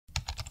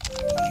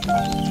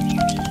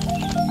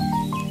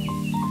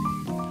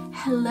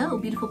Hello,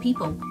 beautiful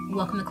people.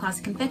 Welcome to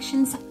Closet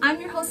Confections. I'm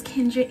your host,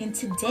 Kendra, and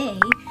today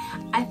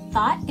I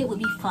thought it would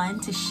be fun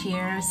to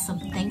share some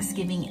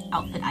Thanksgiving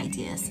outfit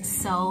ideas.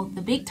 So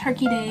the big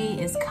turkey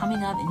day is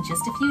coming up in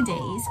just a few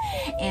days,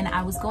 and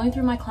I was going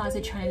through my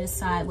closet trying to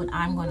decide what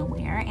I'm going to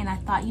wear, and I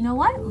thought, you know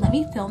what? Let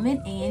me film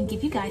it and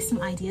give you guys some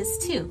ideas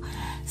too.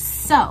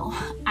 So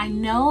I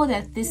know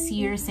that this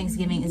year's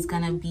Thanksgiving is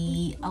going to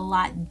be a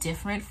lot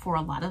different for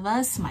a lot of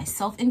us,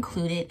 myself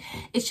included.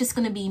 It's just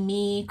going to be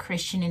me,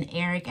 Christian, and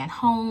Eric at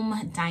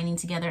home dining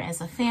together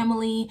as a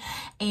family,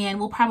 and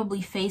we'll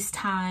probably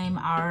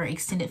FaceTime our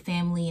extended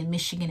family in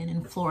Michigan and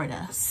in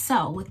Florida.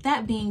 So with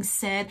that being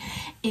said,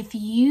 if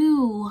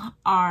you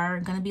are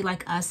going to be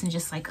like us and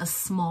just like a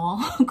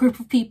small group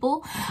of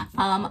people,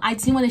 I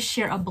do want to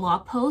share a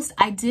blog post.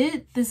 I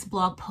did this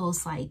blog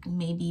post like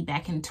maybe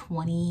back in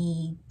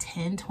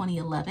 2010,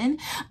 2011,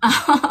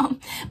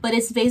 but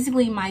it's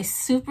basically my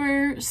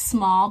super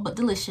small but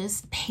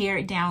delicious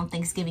pared down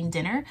Thanksgiving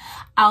dinner.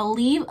 I'll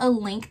leave a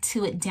link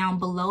to it down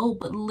below,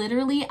 but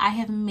literally I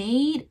have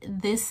made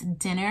this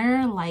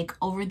dinner like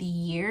over the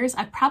years.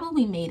 I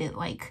probably made it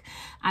like,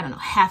 I don't know,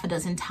 half a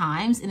dozen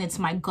times, and it's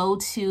my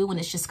go-to when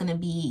it's just gonna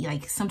be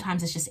like,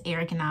 sometimes it's just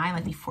Eric and I,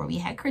 like before we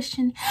had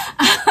Christian.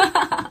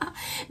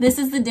 This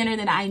is the dinner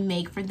that I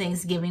make for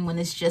Thanksgiving when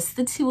it's just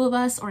the two of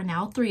us, or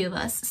now three of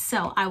us.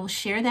 So I will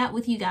share that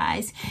with you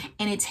guys,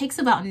 and it takes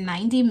about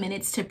 90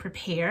 minutes to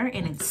prepare,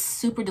 and it's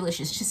super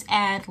delicious. Just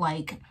add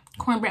like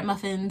cornbread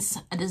muffins,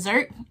 a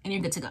dessert, and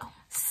you're good to go.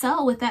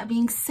 So with that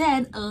being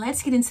said,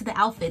 let's get into the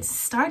outfits,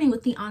 starting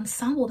with the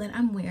ensemble that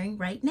I'm wearing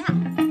right now.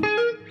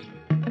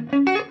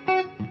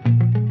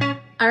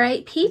 All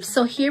right, peeps,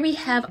 so here we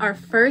have our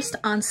first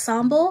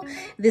ensemble,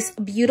 this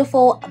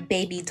beautiful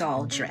baby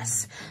doll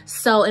dress.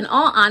 So in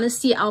all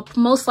honesty, I'll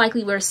most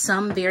likely wear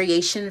some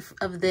variation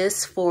of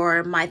this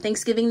for my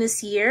Thanksgiving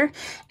this year.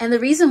 And the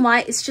reason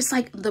why, it's just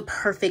like the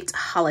perfect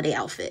holiday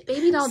outfit.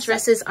 Baby doll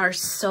dresses are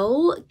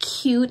so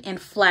cute and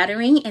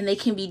flattering, and they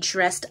can be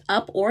dressed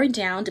up or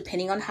down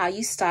depending on how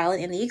you style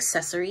it and the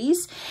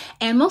accessories.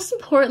 And most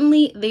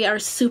importantly, they are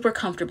super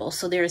comfortable.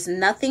 So there's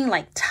nothing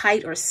like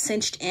tight or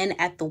cinched in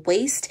at the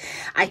waist.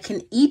 I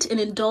can eat and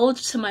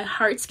indulge to my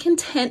heart's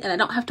content, and I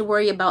don't have to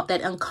worry about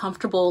that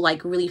uncomfortable,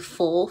 like really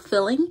full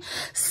filling.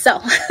 So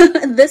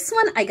this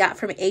one I got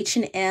from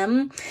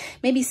H&M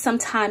maybe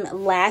sometime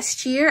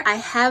last year. I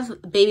have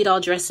baby doll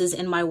dresses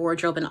in my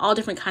wardrobe in all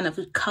different kind of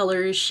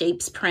colors,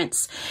 shapes,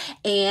 prints,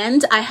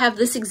 and I have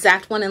this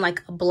exact one in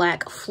like a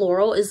black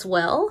floral as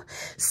well.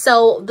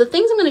 So the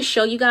things I'm going to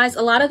show you guys,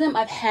 a lot of them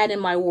I've had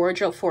in my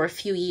wardrobe for a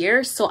few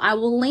years, so I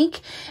will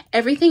link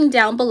everything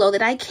down below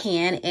that I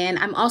can, and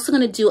I'm also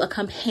going to do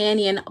a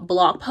companion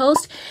blog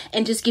post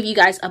and just give you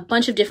guys a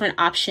bunch of different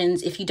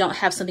options if you don't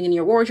have something in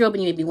your wardrobe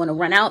and you maybe want to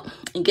run out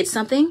and get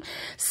something.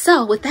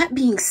 So with that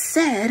being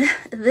said,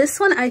 this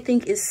one I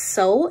think is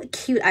so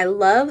cute. I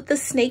love the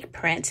snake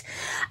print.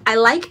 I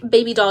like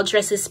baby doll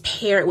dresses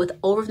paired with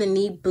over the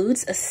knee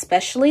boots,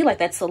 especially. Like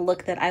that's a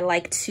look that I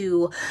like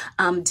to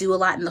do a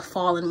lot in the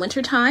fall and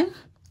winter time.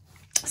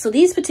 So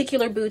these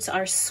particular boots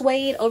are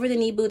suede over the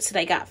knee boots that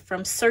I got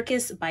from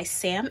Circus by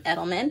Sam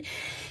Edelman.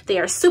 They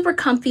are super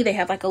comfy. They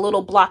have like a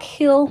little block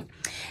heel,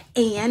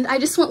 and I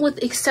just went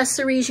with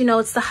accessories. You know,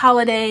 it's the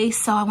holiday,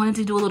 so I wanted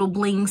to do a little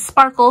bling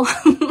sparkle.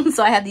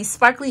 So I have these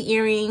sparkly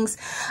earrings,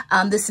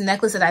 this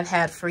necklace that I've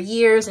had for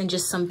years, and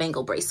just some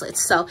bangle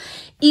bracelets. So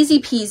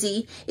easy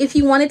peasy. If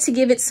you wanted to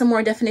give it some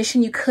more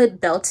definition, you could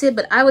belt it,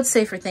 but I would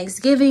say for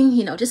Thanksgiving,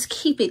 you know, just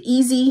keep it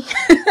easy.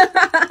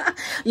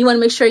 You want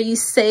to make sure you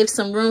save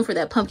some room for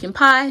that pumpkin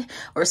pie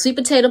or sweet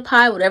potato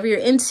pie, whatever you're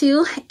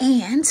into.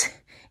 And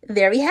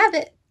there we have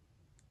it.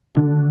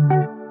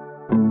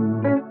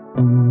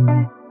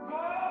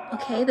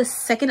 Okay, the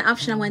second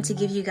option I wanted to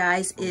give you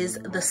guys is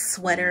the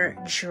sweater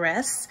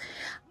dress.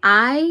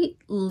 I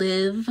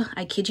live,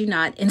 I kid you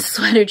not, in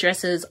sweater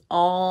dresses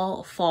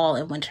all fall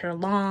and winter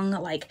long.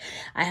 Like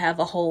I have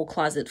a whole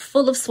closet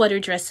full of sweater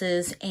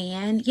dresses,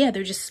 and yeah,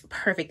 they're just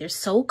perfect. They're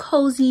so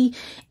cozy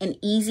and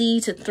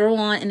easy to throw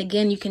on. And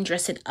again, you can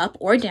dress it up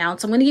or down.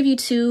 So I'm going to give you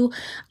two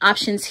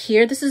options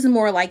here. This is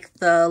more like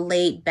the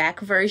laid back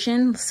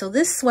version. So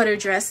this sweater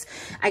dress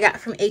I got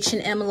from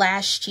H&M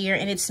last year,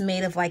 and it's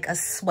made of like a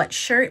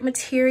sweatshirt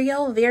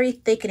material, very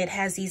thick, and it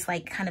has these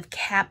like kind of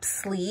cap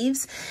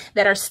sleeves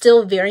that are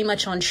still very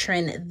much on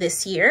trend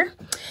this year.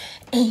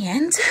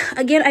 And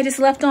again, I just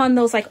left on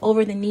those like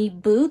over the knee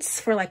boots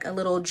for like a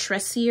little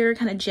dressier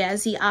kind of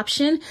jazzy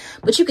option,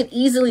 but you could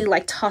easily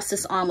like toss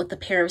this on with a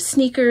pair of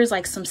sneakers,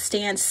 like some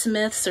Stan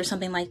Smiths or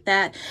something like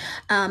that,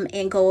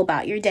 and go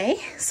about your day.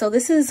 So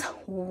this is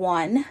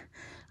one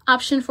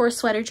option for a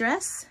sweater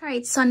dress. All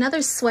right, so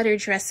another sweater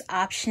dress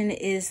option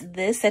is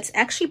this. That's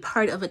actually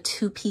part of a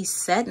two-piece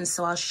set, and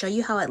so I'll show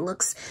you how it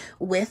looks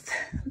with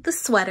the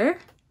sweater.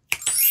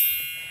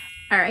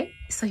 All right,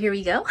 so here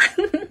we go.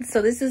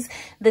 So this is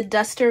the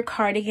duster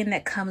cardigan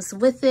that comes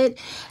with it.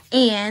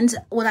 And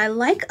what I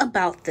like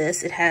about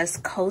this, it has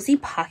cozy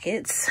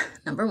pockets,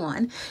 number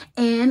one.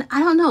 And I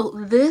don't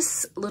know,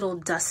 this little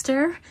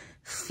duster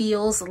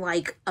feels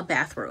like a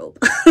bathrobe.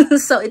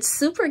 So it's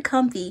super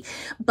comfy,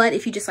 but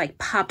if you just like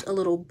popped a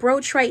little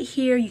brooch right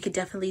here, you could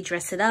definitely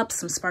dress it up,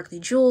 some sparkly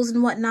jewels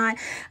and whatnot.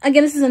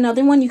 Again, this is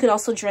another one you could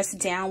also dress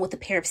down with a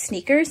pair of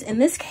sneakers. In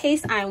this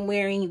case, I'm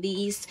wearing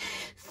these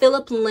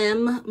Phillip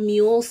Lim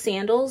mule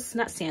sandals,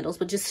 not sandals,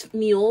 but just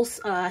mules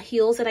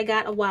heels that I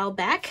got a while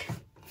back.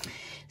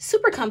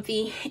 Super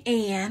comfy,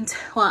 and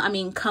well, I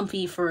mean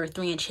comfy for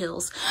 3-inch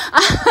heels.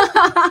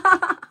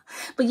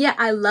 But yeah,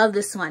 I love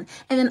this one.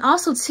 And then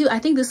also too, I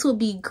think this would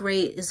be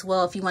great as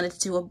well if you wanted to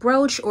do a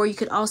brooch, or you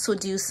could also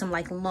do some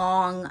like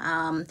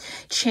long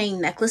chain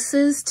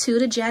necklaces too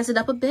to jazz it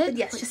up a bit. But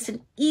yes, just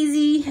an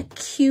easy,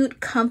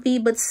 cute, comfy,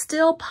 but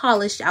still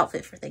polished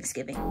outfit for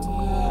Thanksgiving.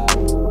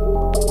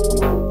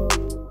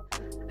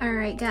 All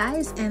right,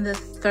 guys, and the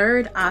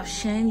third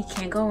option, you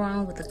can't go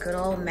wrong with a good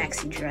old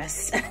maxi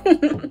dress.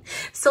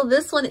 So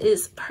this one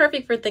is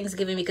perfect for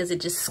Thanksgiving because it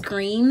just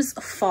screams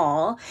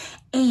fall.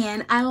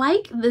 And I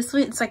like this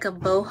one. It's like a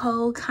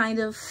boho kind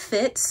of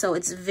fit, so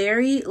it's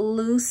very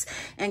loose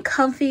and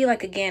comfy.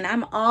 Like, again,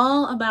 I'm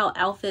all about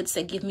outfits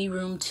that give me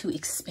room to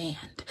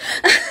expand.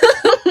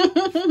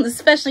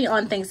 Especially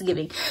on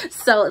Thanksgiving.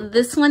 So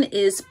this one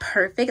is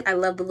perfect. I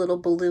love the little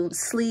balloon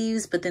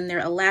sleeves, but then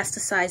they're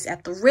elasticized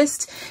at the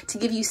wrist to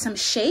give you some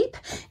shape.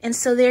 And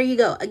so there you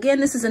go.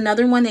 Again, this is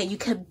another one that you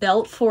could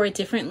belt for a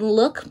different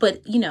look,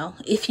 but you know,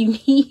 if you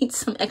need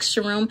some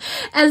extra room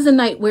as the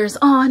night wears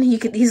on, you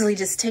could easily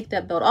just take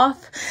that belt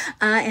off.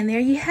 And there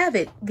you have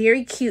it.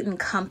 Very cute and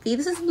comfy.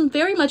 This is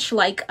very much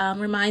like,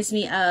 reminds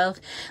me of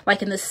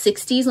like in the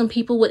 60s when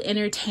people would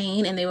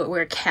entertain and they would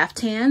wear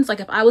caftans. Like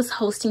if I was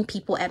hosting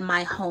people at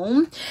my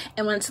home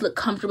and wanted to look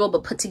comfortable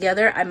but put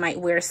together, I might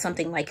wear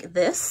something like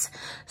this.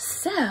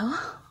 So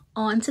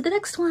on to the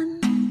next one.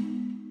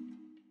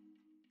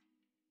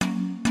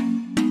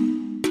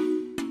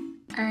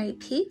 All right,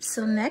 peeps,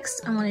 so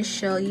next I want to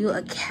show you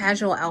a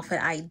casual outfit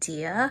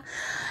idea.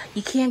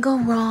 You can't go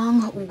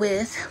wrong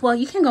with, well,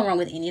 you can't go wrong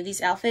with any of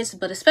these outfits,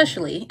 but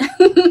especially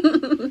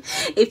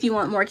if you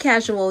want more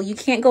casual, you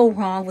can't go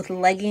wrong with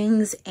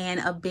leggings and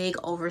a big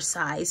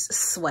oversized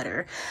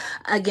sweater.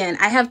 Again,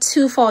 I have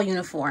two fall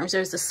uniforms.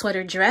 There's the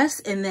sweater dress,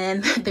 and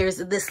then there's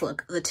this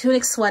look, the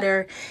tunic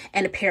sweater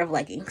and a pair of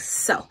leggings.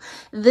 So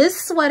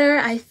this sweater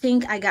I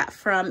think I got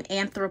from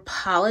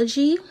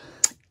Anthropologie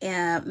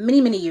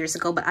many years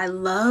ago, but I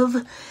love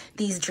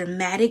these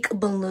dramatic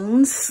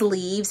balloon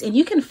sleeves, and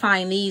you can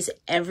find these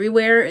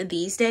everywhere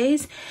these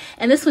days.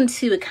 And this one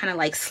too, it kind of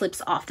like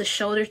slips off the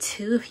shoulder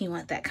too if you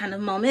want that kind of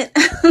moment.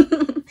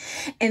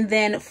 And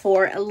then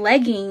for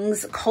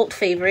leggings, cult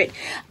favorite,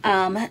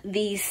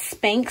 these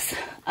Spanx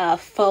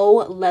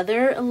faux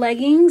leather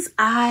leggings.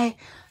 I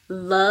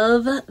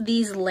love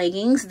these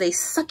leggings. They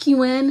suck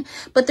you in,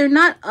 but they're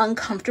not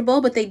uncomfortable,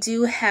 but they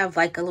do have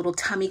like a little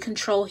tummy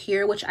control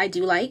here, which I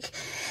do like.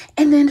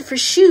 And then for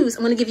shoes,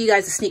 I'm going to give you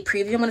guys a sneak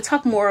preview. I'm going to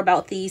talk more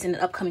about these in an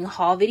upcoming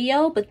haul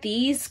video, but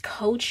these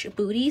Coach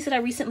booties that I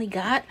recently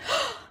got,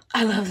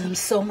 I love them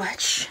so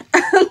much.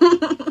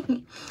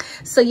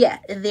 So yeah,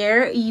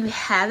 there you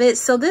have it.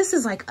 So this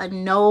is like a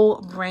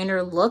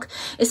no-brainer look,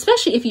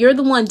 especially if you're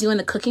the one doing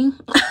the cooking.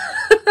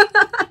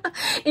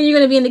 And you're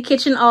going to be in the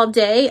kitchen all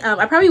day.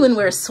 I probably wouldn't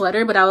wear a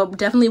sweater, but I would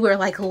definitely wear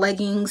like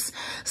leggings,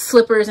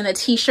 slippers, and a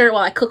t-shirt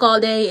while I cook all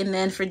day. And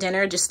then for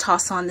dinner, just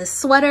toss on this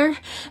sweater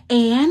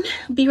and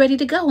be ready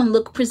to go and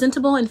look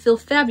presentable and feel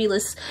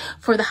fabulous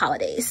for the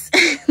holidays.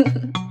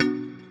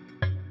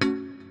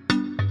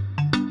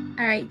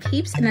 All right,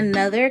 peeps, and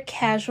another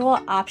casual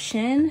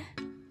option,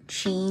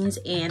 jeans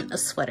and a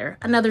sweater.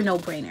 Another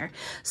no-brainer.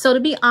 So to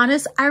be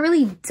honest, I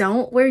really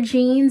don't wear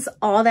jeans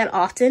all that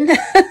often.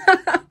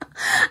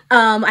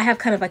 I have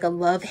kind of like a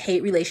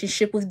love-hate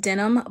relationship with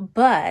denim,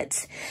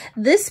 but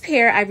this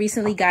pair I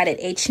recently got at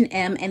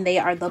H&M, and they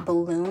are the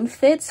balloon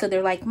fit. So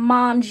they're like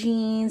mom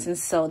jeans, and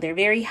so they're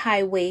very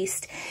high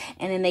waist,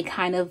 and then they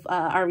kind of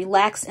are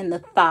relaxed in the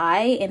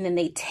thigh, and then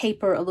they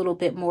taper a little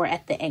bit more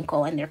at the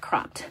ankle, and they're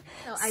cropped.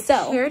 So I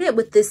paired it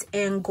with this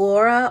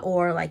Angora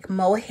or like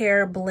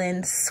mohair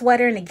blend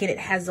sweater, and again, it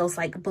has those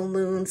like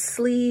balloon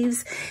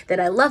sleeves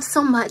that I love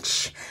so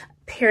much.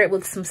 Pair it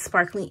with some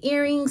sparkly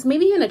earrings,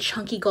 maybe even a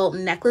chunky gold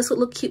necklace would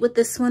look cute with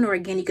this one, or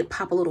again, you could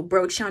pop a little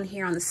brooch on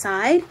here on the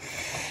side.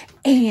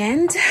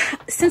 And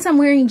since I'm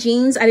wearing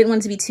jeans, I didn't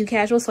want it to be too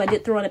casual, so I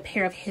did throw on a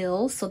pair of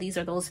heels. So these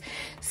are those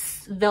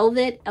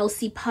velvet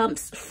LC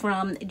pumps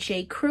from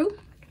J. Crew.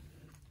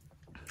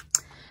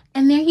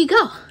 And there you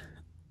go.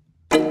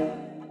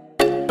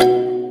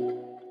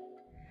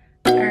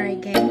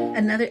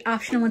 Another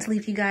option I want to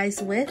leave you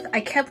guys with.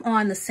 I kept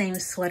on the same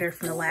sweater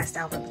from the last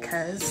outfit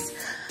because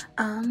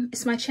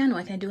it's my channel.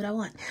 I can do what I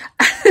want.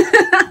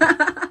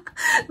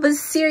 But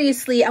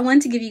seriously, I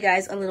wanted to give you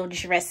guys a little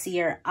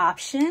dressier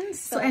option.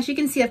 So as you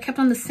can see, I've kept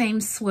on the same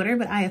sweater,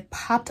 but I have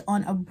popped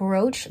on a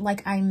brooch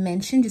like I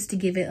mentioned, just to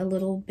give it a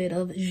little bit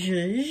of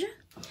zhuzh.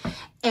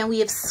 And we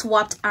have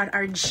swapped out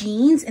our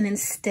jeans and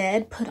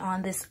instead put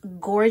on this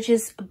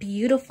gorgeous,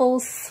 beautiful,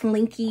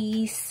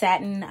 slinky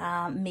satin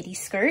midi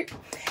skirt.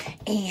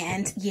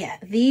 And yeah,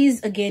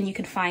 these, again, you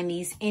can find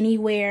these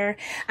anywhere.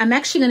 I'm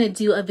actually going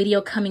to do a video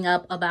coming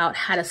up about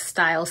how to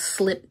style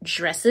slip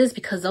dresses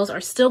because those are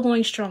still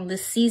going strong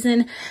this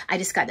season. I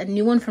just got a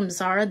new one from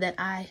Zara that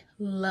I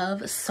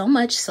love so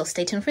much, so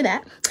stay tuned for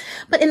that.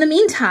 But in the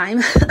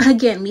meantime,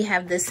 again, we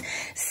have this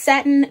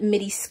satin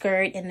midi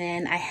skirt, and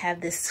then I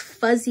have this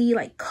fuzzy,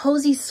 like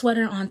cozy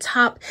sweater on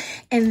top.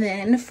 And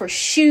then for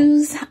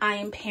shoes, I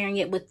am pairing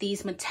it with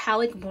these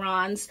metallic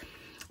bronze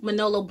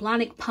Manolo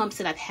Blahnik pumps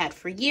that I've had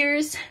for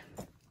years.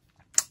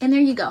 And there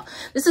you go.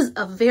 This is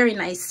a very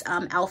nice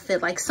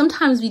outfit. Like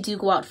sometimes we do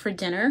go out for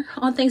dinner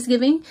on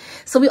Thanksgiving.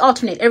 So we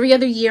alternate. Every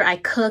other year I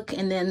cook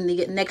and then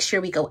the next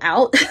year we go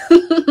out.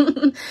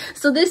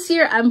 So this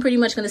year I'm pretty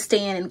much going to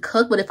stay in and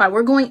cook. But if I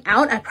were going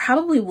out, I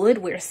probably would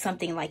wear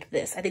something like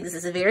this. I think this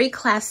is a very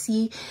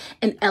classy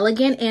and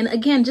elegant. And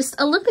again, just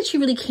a look that you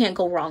really can't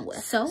go wrong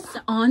with. So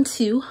on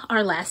to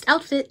our last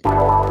outfit.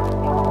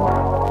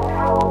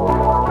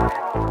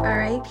 All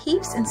right,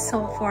 peeps, and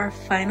so for our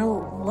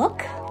final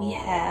look, we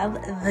have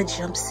the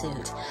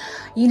jumpsuit.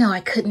 You know, I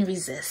couldn't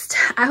resist.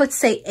 I would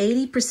say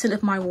 80%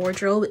 of my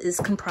wardrobe is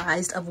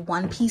comprised of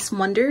one-piece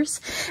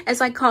wonders, as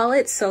I call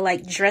it. So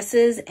like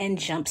dresses and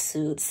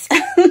jumpsuits,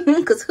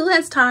 because who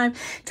has time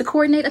to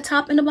coordinate a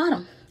top and a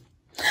bottom?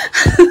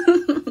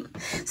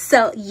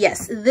 So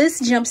yes,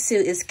 this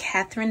jumpsuit is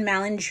Catherine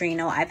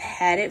Malandrino. I've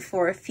had it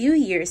for a few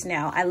years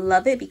now. I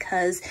love it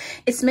because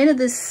it's made of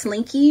this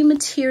slinky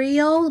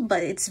material,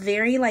 but it's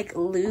very like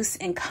loose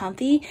and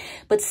comfy,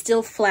 but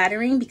still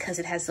flattering because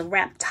it has a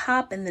wrap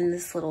top and then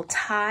this little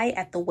tie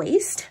at the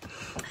waist.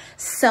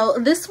 So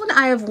this one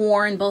I have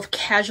worn both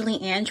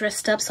casually and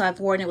dressed up. So I've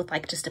worn it with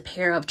like just a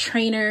pair of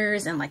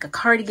trainers and like a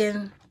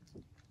cardigan.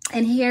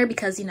 And here,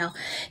 because, you know,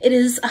 it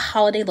is a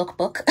holiday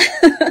lookbook,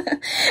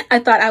 I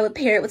thought I would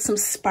pair it with some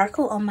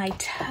sparkle on my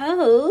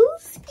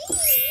toes.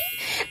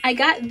 I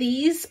got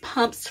these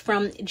pumps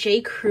from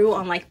J. Crew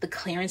on like the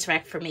clearance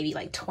rack for maybe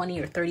like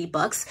 20 or 30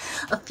 bucks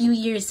a few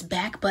years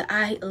back, but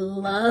I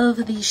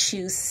love these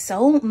shoes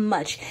so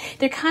much.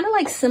 They're kind of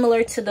like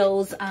similar to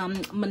those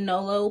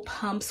Manolo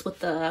pumps with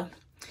the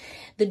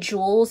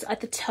jewels at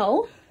the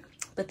toe.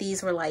 But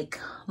these were like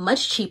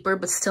much cheaper,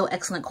 but still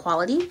excellent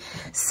quality.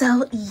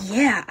 So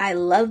yeah, I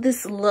love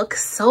this look.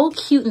 So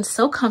cute and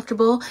so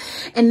comfortable.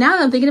 And now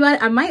that I'm thinking about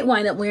it, I might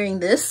wind up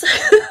wearing this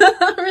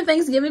for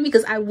Thanksgiving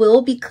because I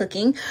will be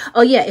cooking.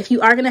 Oh yeah, if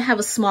you are going to have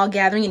a small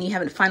gathering and you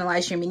haven't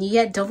finalized your menu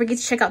yet, don't forget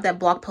to check out that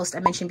blog post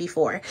I mentioned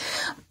before.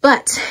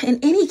 But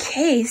in any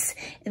case,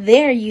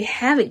 there you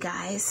have it,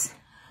 guys.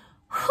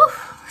 Whew.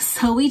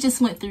 So we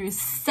just went through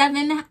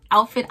 7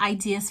 outfit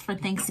ideas for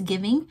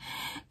Thanksgiving.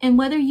 And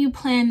whether you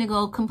plan to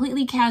go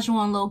completely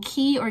casual and low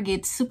key or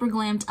get super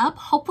glammed up,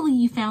 hopefully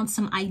you found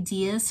some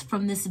ideas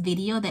from this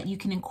video that you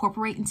can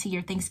incorporate into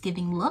your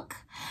Thanksgiving look.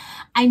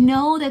 I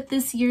know that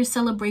this year's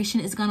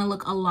celebration is going to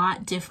look a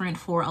lot different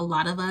for a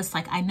lot of us.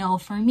 Like I know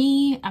for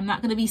me, I'm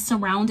not going to be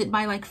surrounded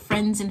by like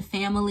friends and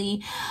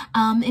family.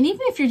 And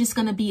even if you're just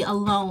going to be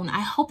alone, I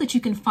hope that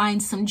you can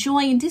find some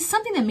joy and do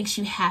something that makes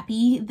you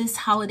happy this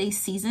holiday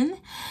season.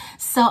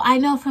 So I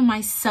know for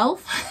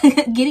myself,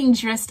 getting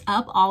dressed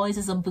up always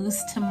is a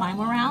boost to my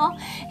morale.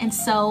 And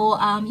so,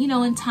 you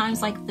know, in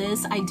times like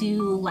this, I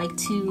do like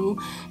to,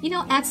 you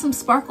know, add some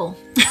sparkle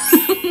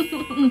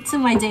to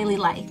my daily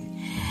life.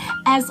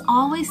 As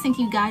always, thank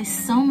you guys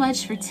so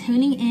much for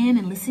tuning in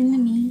and listening to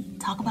me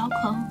talk about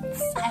clothes.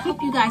 I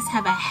hope you guys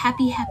have a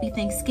happy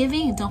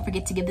Thanksgiving. And don't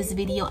forget to give this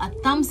video a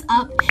thumbs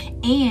up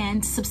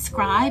and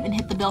subscribe and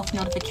hit the bell for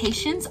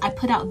notifications. I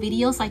put out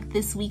videos like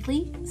this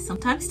weekly,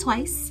 sometimes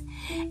twice.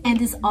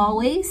 And as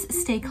always,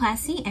 stay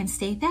classy and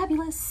stay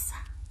fabulous.